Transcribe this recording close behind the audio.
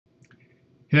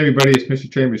Hey everybody, it's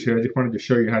Mr. Chambers here. I just wanted to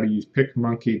show you how to use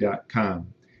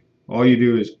PicMonkey.com. All you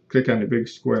do is click on the big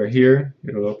square here.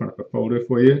 It'll open up a folder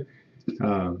for you.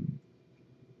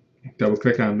 Double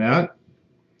click on that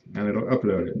and it'll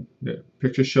upload it. The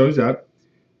picture shows up.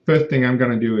 First thing I'm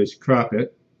going to do is crop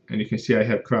it, and you can see I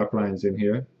have crop lines in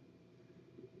here.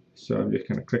 So I'm just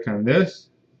going to click on this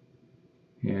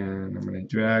and I'm going to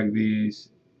drag these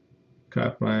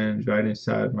crop lines right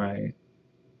inside my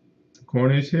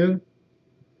corners here.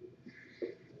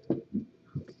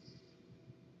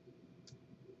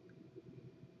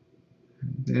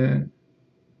 There,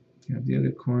 you have the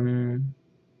other corner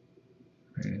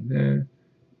right in there.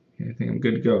 Okay, I think I'm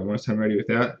good to go. Once I'm ready with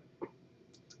that,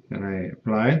 then I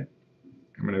apply.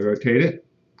 I'm going to rotate it,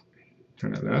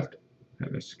 turn it left.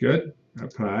 That looks good.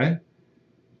 Apply.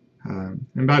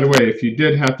 And by the way, if you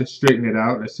did have to straighten it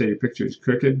out, let's say your picture is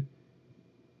crooked,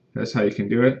 that's how you can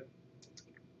do it.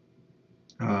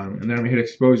 And then I'm going to hit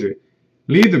exposure.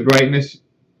 Leave the brightness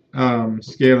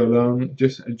scale alone.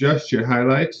 Just adjust your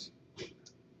highlights.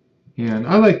 And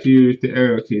I like to use the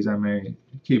arrow keys on my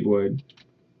keyboard.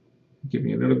 Give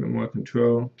me a little bit more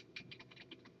control.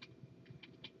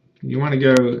 You want to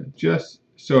go just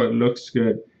so it looks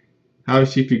good.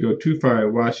 Obviously, if you go too far,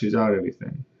 it washes out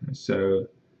everything. And so,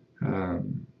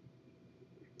 I'm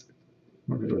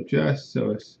going to go just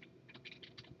so it's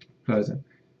pleasant.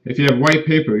 If you have white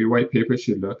paper, your white paper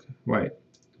should look white.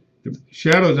 The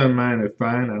shadows on mine are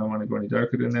fine. I don't want to go any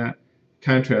darker than that.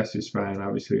 Contrast is fine,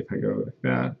 obviously, if I go like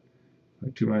that.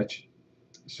 Not too much.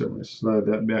 So I'm going to slide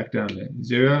that back down to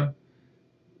 0.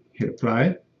 Hit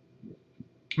apply.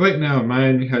 Right now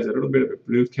mine has a little bit of a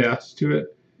blue cast to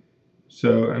it.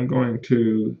 So I'm going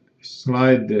to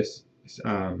slide this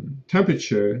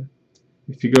temperature.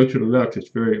 If you go to the left,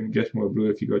 it gets more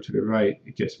blue. If you go to the right,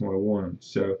 it gets more warm.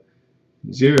 So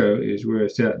 0 is where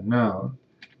it's at now.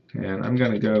 And I'm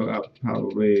going to go up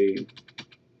probably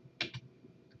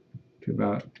to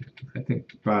about, I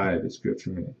think 5 is good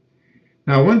for me.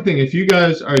 Now, one thing, if you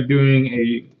guys are doing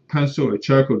a pencil or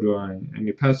charcoal drawing, and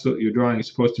your drawing is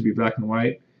supposed to be black and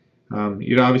white,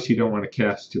 you obviously don't want to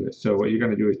cast to it. So what you're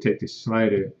going to do is take the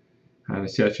slider on the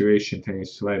saturation thing and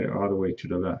slide it all the way to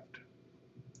the left.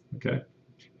 Okay.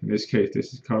 In this case,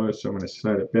 this is color, so I'm going to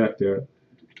slide it back there,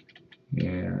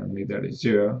 and leave that at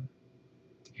 0.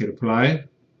 Hit apply.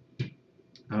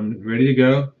 I'm ready to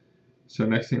go. So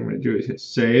next thing I'm going to do is hit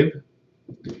save.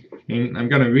 And I'm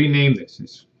going to rename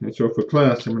this. And so for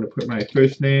class, I'm going to put my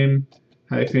first name,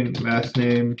 hyphen, last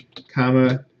name,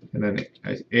 comma, and then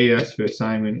AS for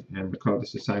assignment, and I'm going to call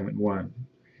this assignment 1.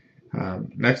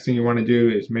 Next thing you want to do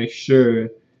is make sure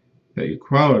that your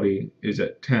quality is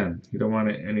at 10. You don't want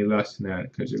it any less than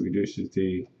that because it reduces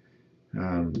the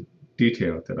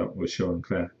detail that we'll show in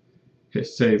class. Hit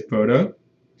save photo,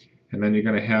 and then you're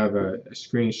going to have a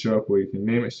screen show up where you can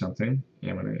name it something.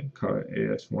 I'm going to call it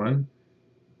AS1.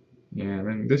 And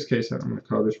in this case, I'm going to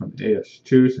call this one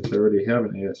AS2 since I already have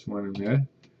an AS1 in there.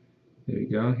 There you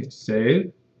go. Hit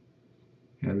save.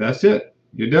 And that's it.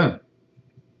 You're done.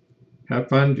 Have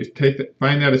fun. Just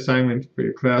find that assignment for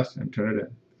your class and turn it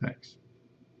in. Thanks.